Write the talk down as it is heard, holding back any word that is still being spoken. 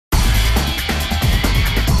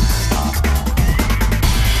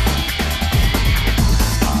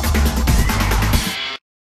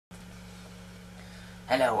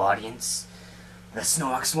audience. The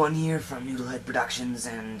Snorks one here from NOODLEHEAD Productions,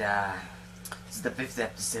 and this is the 5th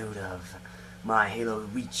episode of my Halo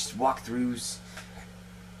Reach walkthroughs,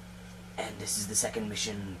 and this is the second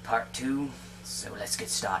mission, part 2, so let's get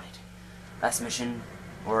started. Last mission,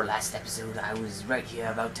 or last episode, I was right here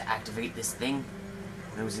about to activate this thing.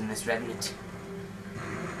 I was in this remnant,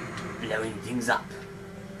 blowing things up.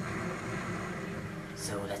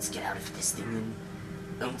 So let's get out of this thing and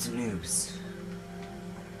own some noobs.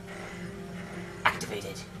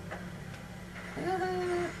 Activated.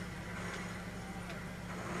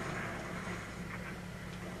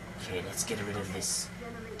 Okay, let's get rid of this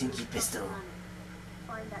dinky pistol.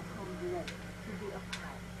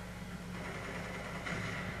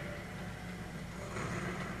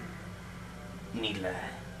 Needler.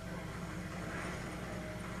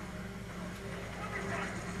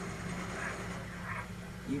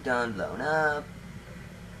 You done blown up.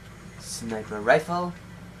 Sniper rifle.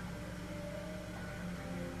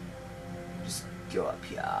 Just go up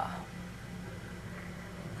here.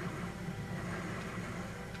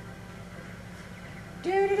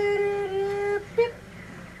 Beep.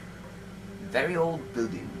 Very old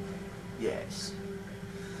building. Yes.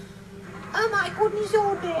 Oh my goodness,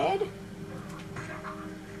 you're dead.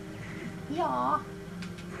 Yeah.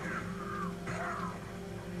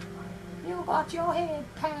 You got your head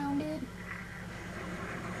pounded.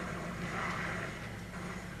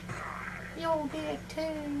 You're dead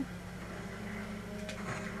too.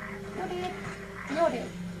 You're dead. You're dead.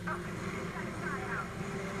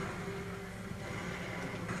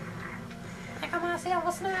 I got myself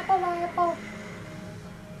a sniper rifle.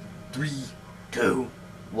 3, 2,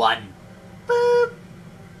 1. Boop.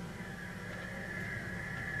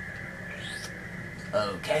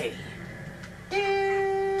 Okay.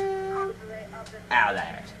 Out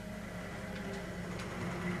there.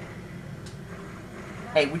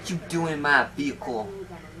 Hey, what you doing in my vehicle?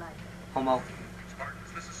 Homo.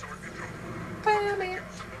 Come here.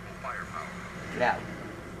 Get out.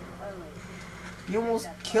 You almost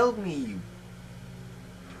killed me, you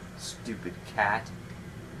stupid cat.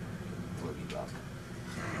 Floogie buck.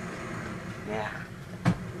 Yeah.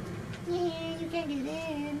 Yeah, you can't get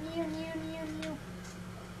in. You.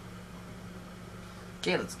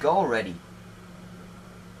 Okay, let's go already.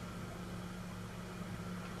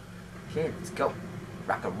 Okay, let's go.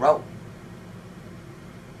 Rock and roll.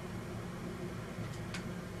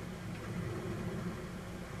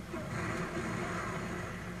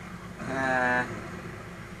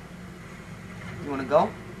 You wanna go?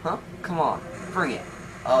 Huh? Come on, bring it.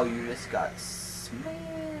 Oh, you just got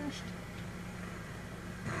smashed.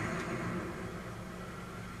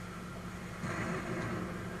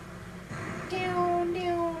 Down.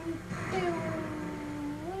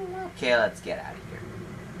 Okay, let's get out of here.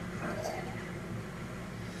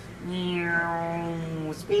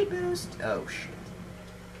 Speed boost. Oh shit.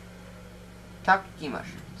 Takoyaki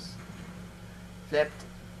mushrooms. Flipped.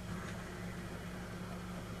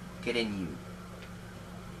 Get in, you.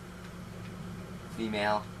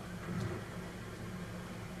 Female.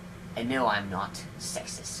 I know I'm not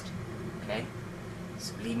sexist. Okay?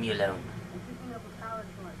 So leave me alone.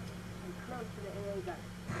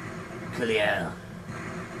 Coolio.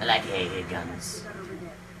 I like AA guns.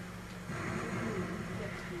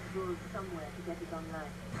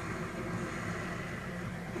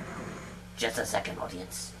 Just a second,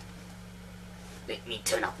 audience. Let me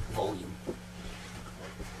turn up the volume.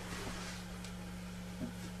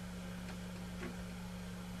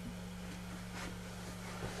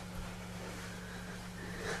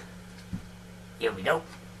 Here we go.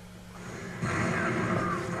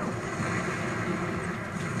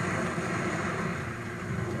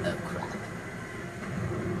 Oh crap.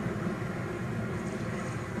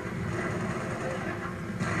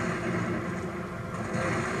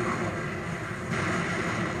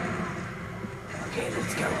 Okay,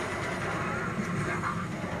 let's go.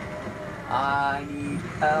 I need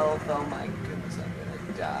help. Oh my goodness, I'm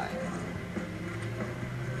gonna die.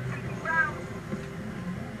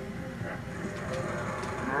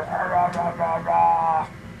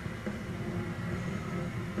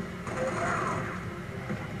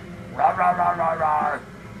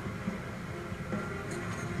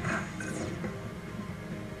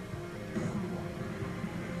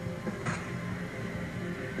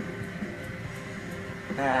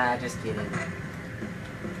 Just kidding.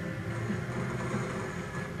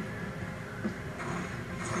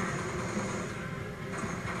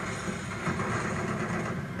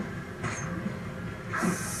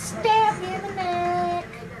 Stab me in the neck.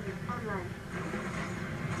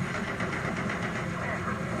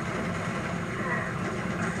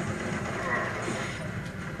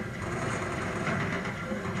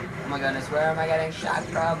 goodness, where am I getting shot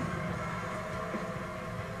from?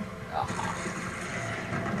 Oh.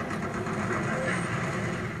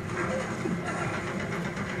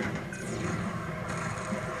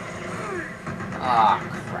 Ah,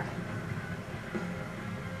 crap.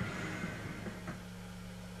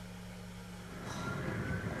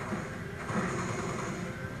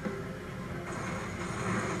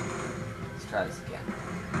 Let's try this again.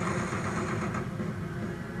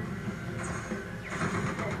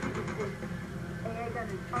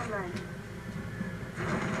 Online.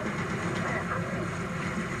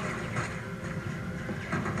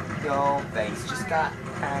 Yo, base just got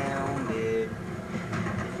pounded.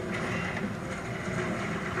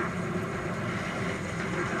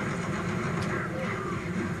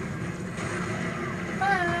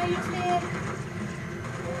 Bye, you dead.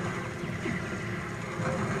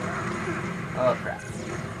 Oh crap.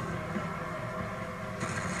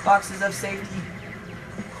 Boxes of safety.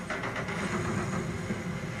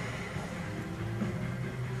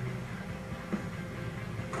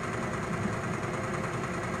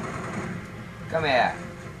 Come here.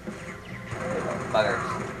 Little buggers.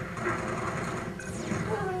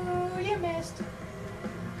 Ooh, you missed.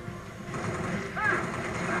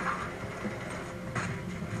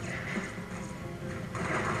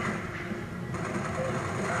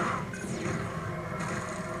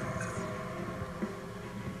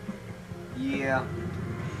 Yeah.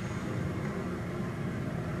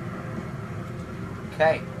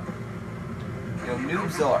 Okay. Yo,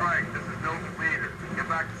 Noobzor.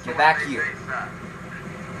 Get back here.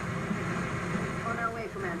 On our way,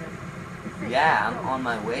 Commander. Yeah, I'm on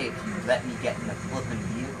my way if you let me get in the flippin'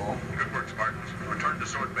 vehicle. Good work, Spartans. Return to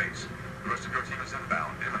Sword Base. The rest of your team is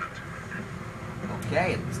inbound, imminent.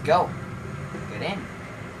 Okay, let's go. Get in.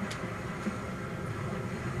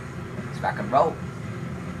 Let's rock and roll.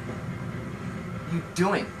 What you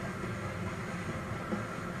doing?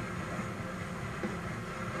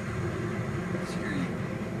 Screw you.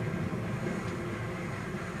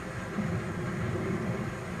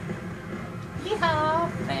 Yeehaw!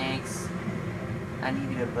 Thanks. I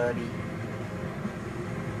needed a buddy.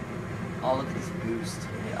 Oh, look at this boost.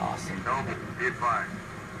 Isn't it awesome? Noble, be advised.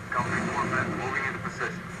 Company 4 men moving into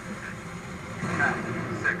position. Cat,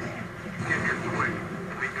 6. Get here quick.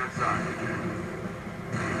 We'll meet you inside.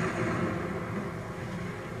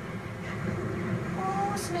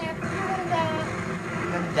 Oh, snap. You're gonna die.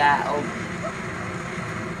 You're gonna die. Oh.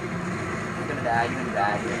 You're gonna die. You're gonna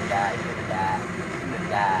die. You're gonna die. You're gonna die. You're gonna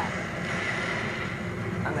die.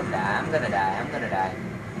 I'm gonna die. I'm gonna die. I'm gonna die.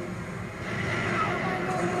 Oh my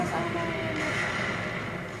goodness. Oh my goodness.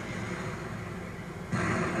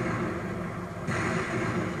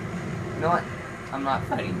 You know what? I'm not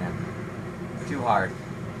fighting them. Too hard.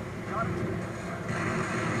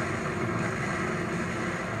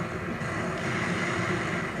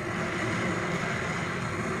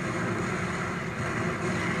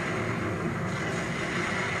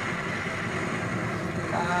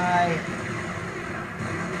 Die.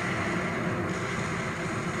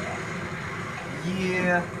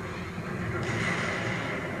 Yeah.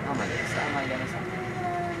 Oh my goodness. Oh my goodness. I'm gonna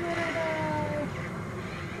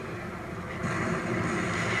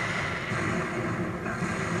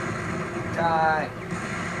die. Die.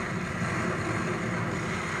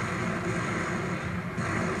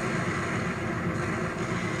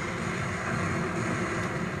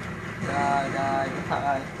 Die, die,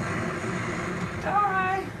 die.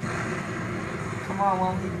 Die! Come on,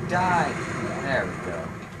 won't you die? There we go.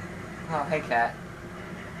 Oh, hey, cat.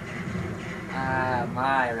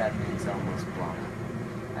 My Redman's almost blown up.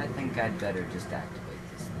 I think I'd better just activate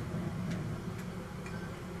this thing.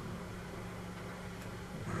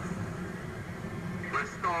 We're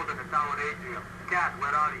stalled at the tower atrium. Cat,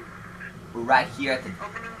 where are you? We're right here at the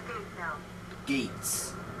Opening the gate now.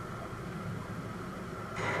 gates.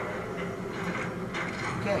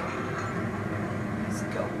 Okay. Let's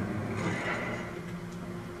go.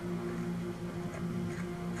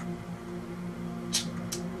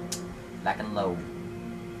 Lock and load.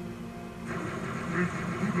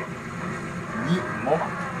 Mute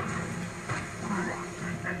moment.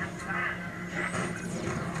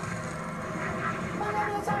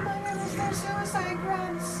 Oh my goodness, they're suicide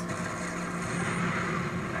grunts.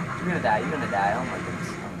 You're gonna die, you're gonna die. Oh my goodness,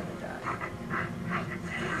 I'm gonna die.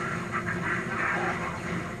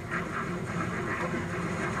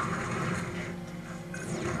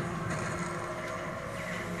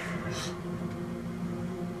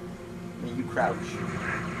 May you crouch.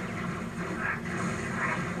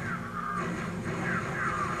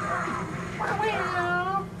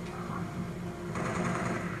 Wow.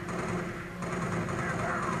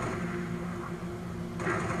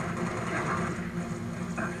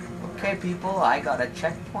 Okay, people, I got a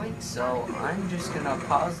checkpoint, so I'm just gonna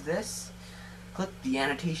pause this, click the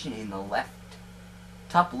annotation in the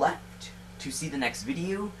top left to see the next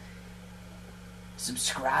video,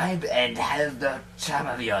 subscribe, and have the time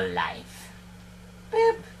of your life.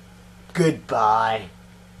 Beep. Goodbye.